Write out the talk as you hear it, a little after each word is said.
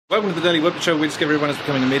Welcome to the Daily WIP Show. We discover everyone is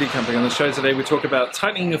becoming a media company. On the show today, we talk about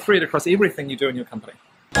tightening your thread across everything you do in your company.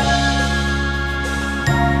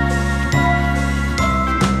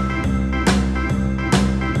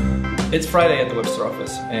 It's Friday at the Wipster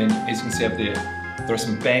office, and as you can see up there are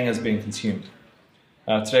some bangers being consumed.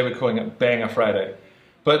 Today we're calling it Banger Friday.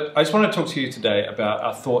 But I just want to talk to you today about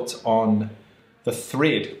our thoughts on the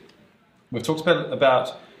thread. We've talked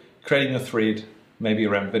about creating a thread, maybe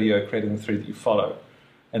around video, creating the thread that you follow,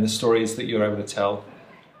 and the stories that you're able to tell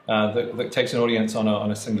that takes an audience on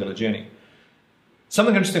a singular journey.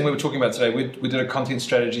 Something interesting we were talking about today, we did a content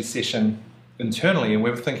strategy session internally, and we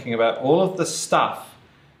were thinking about all of the stuff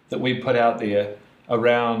that we put out there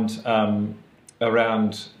around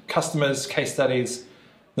customers, case studies,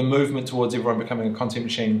 the movement towards everyone becoming a content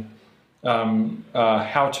machine,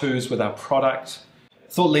 how-tos with our product,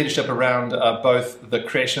 thought leadership around both the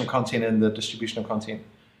creation of content and the distribution of content.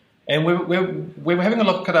 And we were having a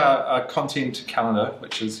look at our content calendar,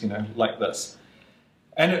 which is, like this.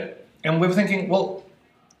 And we were thinking, well,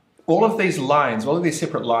 all of these lines, all of these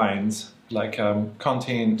separate lines, like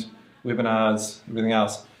content, webinars, everything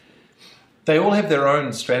else, they all have their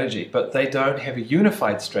own strategy, but they don't have a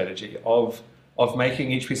unified strategy of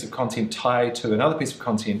making each piece of content tie to another piece of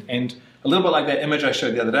content. And a little bit like that image I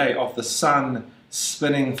showed the other day of the sun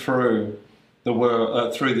spinning through the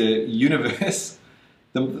world, through the universe,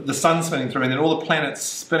 the sun spinning through, and then all the planets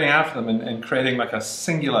spinning after them and creating like a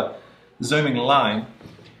singular zooming line.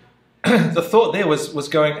 The thought there was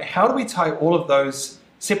going, how do we tie all of those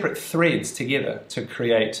separate threads together to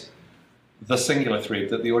create the singular thread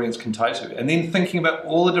that the audience can tie to? And then thinking about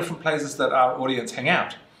all the different places that our audience hang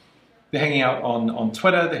out. They're hanging out on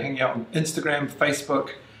Twitter, they're hanging out on Instagram, Facebook,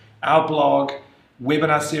 our blog,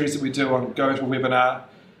 webinar series that we do on GoToWebinar,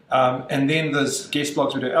 and then there's guest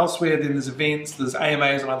blogs we do elsewhere, then there's events, there's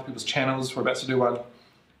AMAs on other people's channels, we're about to do one,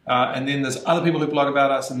 and then there's other people who blog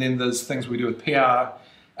about us, and then there's things we do with PR,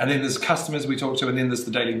 and then there's customers we talk to, and then there's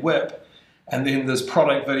the daily WIP, and then there's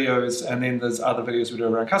product videos, and then there's other videos we do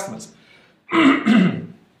around customers.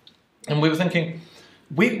 And we were thinking,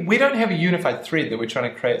 we don't have a unified thread that we're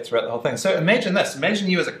trying to create throughout the whole thing. So imagine this, imagine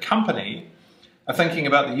you as a company are thinking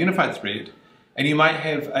about the unified thread, and you might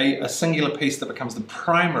have a singular piece that becomes the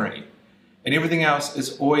primary, and everything else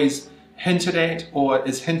is always hinted at or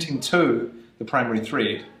is hinting to the primary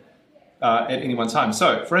thread at any one time.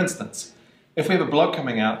 So, for instance, if we have a blog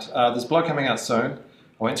coming out, there's a blog coming out soon. I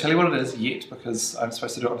won't tell you what it is yet because I'm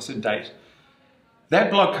supposed to do it on a certain date. That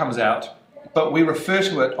blog comes out, but we refer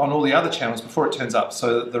to it on all the other channels before it turns up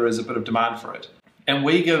so that there is a bit of demand for it. And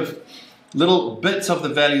we give little bits of the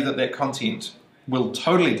value that content will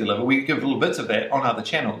totally deliver. We give little bits of that on other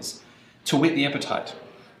channels to whet the appetite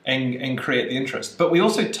and create the interest. But we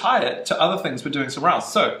also tie it to other things we're doing somewhere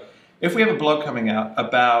else. So if we have a blog coming out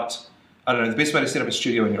about, I don't know, the best way to set up a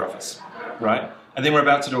studio in your office, right? And then we're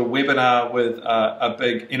about to do a webinar with a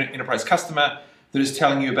big enterprise customer that is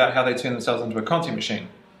telling you about how they turn themselves into a content machine.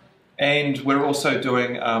 And we're also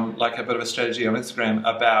doing like a bit of a strategy on Instagram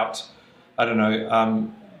about, I don't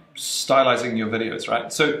know, stylizing your videos,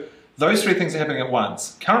 right? So those three things are happening at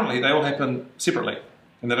once. Currently, they all happen separately,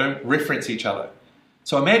 and they don't reference each other.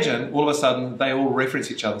 So imagine, all of a sudden, they all reference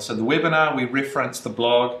each other. So the webinar, we reference the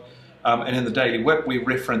blog, and in the daily WIP, we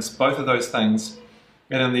reference both of those things.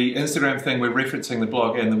 And in the Instagram thing, we're referencing the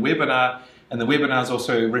blog and the webinar is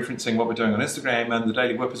also referencing what we're doing on Instagram, and the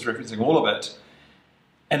daily WIP is referencing all of it.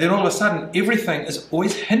 And then all of a sudden, everything is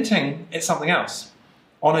always hinting at something else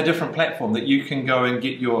on a different platform that you can go and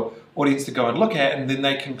get your audience to go and look at, and then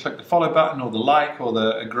they can click the follow button or the like or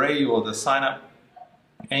the agree or the sign up,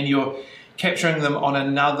 and you're capturing them on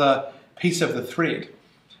another piece of the thread.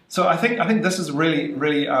 So I think this is a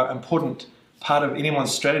really important part of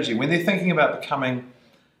anyone's strategy when they're thinking about becoming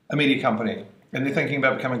a media company and they're thinking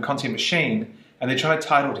about becoming a content machine and they're trying to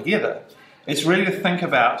tie it all together. It's really to think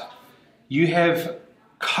about, you have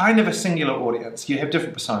kind of a singular audience. You have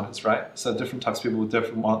different personas, right? So different types of people with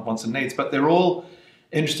different wants and needs, but they're all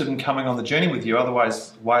interested in coming on the journey with you,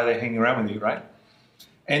 otherwise why are they hanging around with you, right?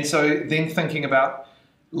 And so then thinking about,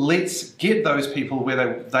 let's get those people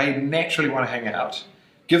where they naturally want to hang out,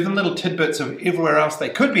 give them little tidbits of everywhere else they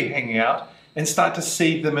could be hanging out, and start to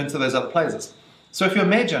seed them into those other places. So if you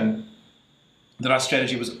imagine that our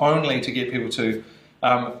strategy was only to get people to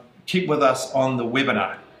keep with us on the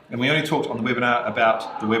webinar, and we only talked on the webinar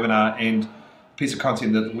about the webinar and a piece of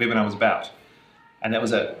content that the webinar was about, and that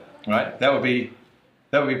was it, right? That would be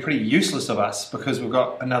pretty useless of us because we've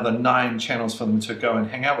got another 9 channels for them to go and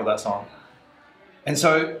hang out with us on. And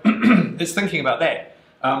so it's thinking about that.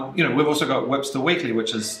 You know, we've also got Wipster Weekly,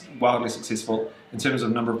 which is wildly successful in terms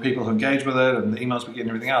of number of people who engage with it and the emails we get and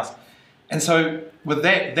everything else. And so with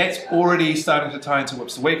that, that's already starting to tie into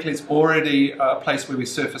Wipster Weekly. It's already a place where we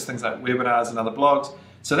surface things like webinars and other blogs.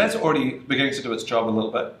 So that's already beginning to do its job a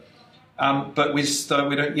little bit. But we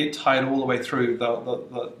don't yet tie it all the way through the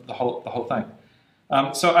whole thing.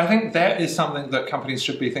 So I think that is something that companies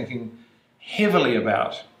should be thinking heavily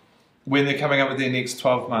about when they're coming up with their next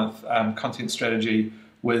 12-month content strategy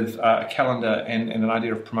with a calendar and an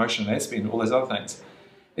idea of promotion and ad spend, all those other things,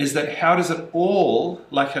 is that how does it all,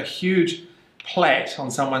 like a huge plait on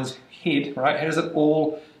someone's head, right? How does it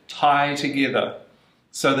all tie together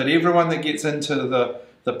so that everyone that gets into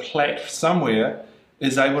the plait somewhere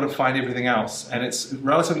is able to find everything else? And it's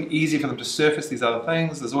relatively easy for them to surface these other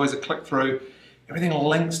things. There's always a click through. Everything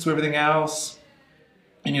links to everything else.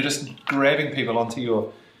 And you're just grabbing people onto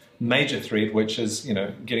your major thread, which is, you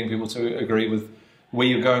know, getting people to agree with where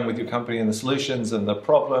you're going with your company and the solutions and the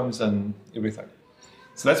problems and everything.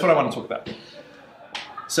 So that's what I want to talk about.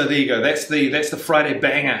 So there you go. That's the Friday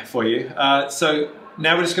banger for you. So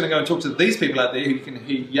now we're just going to go and talk to these people out there who you can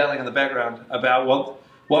hear yelling in the background about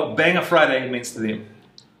what Banger Friday means to them.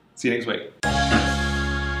 See you next week.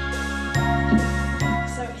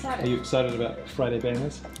 So excited. Are you excited about Friday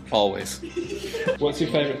bangers? Always. What's your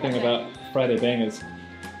favourite thing about Friday bangers?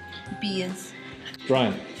 Beers.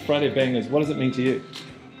 Brian, Friday bangers, what does it mean to you?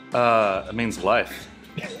 It means life.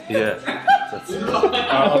 Yeah. I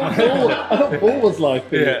thought Paul was life.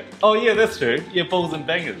 Yeah. Oh yeah, that's true. Yeah, balls and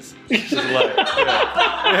bangers. Which is life.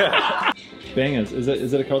 Yeah. Bangers, is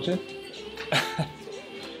it a culture?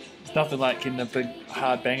 It's nothing like getting a big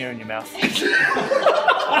hard banger in your mouth.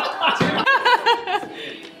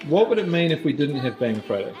 What would it mean if we didn't have Banger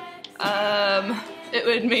Friday? It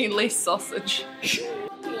would mean less sausage.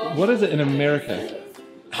 What is it in America?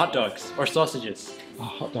 Hot dogs or sausages. Oh,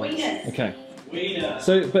 hot dogs. Okay.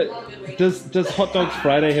 So, but does Hot Dogs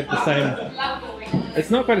Friday have the same? It's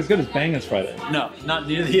not quite as good as Bangers Friday. No, not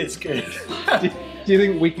nearly as good. Do you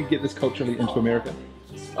think we could get this culturally into America?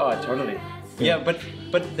 Oh, totally. Yeah, but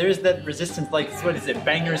there's that resistance, like, what is it,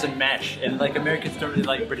 bangers and mash, and like Americans don't really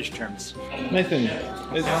like British terms. Nathan,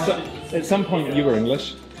 at some point you were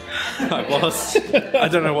English. I was. I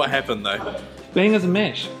don't know what happened though. Bangers and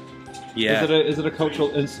mash. Yeah. Is it a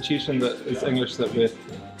cultural institution that is English that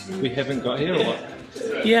we haven't got here, or what?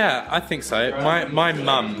 Yeah, I think so. My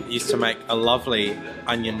mum used to make a lovely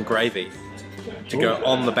onion gravy to go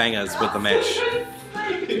on the bangers with the mash.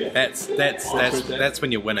 That's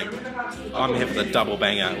when you're winning. I'm having the double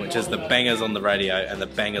banger, which is the bangers on the radio and the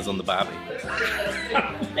bangers on the barbie.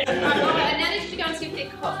 And now they should go and see if they're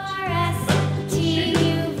cooked.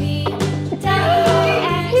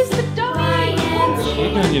 Who's the dog?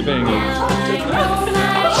 What are you bangers?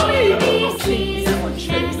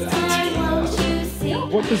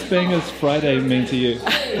 What does Bangers Friday mean to you?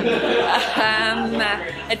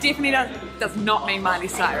 It definitely does not mean Miley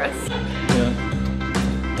Cyrus. Yeah.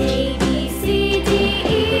 A, B, C, D,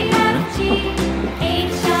 E, F, G,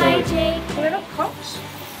 H, I, J. They're not cooked.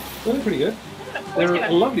 They're pretty good. They're a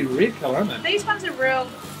lovely red colour, aren't they? These ones are real.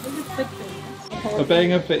 These are big things. A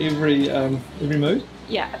banger for every mood.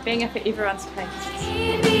 Yeah, a banger for everyone's taste.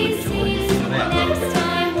 A, B, C, next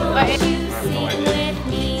time won't you sing with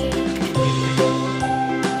me?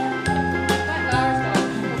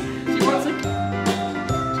 She wants a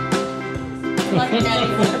like a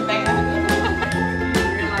banger.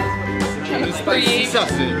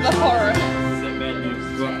 The horror.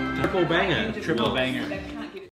 Triple banger. Triple banger.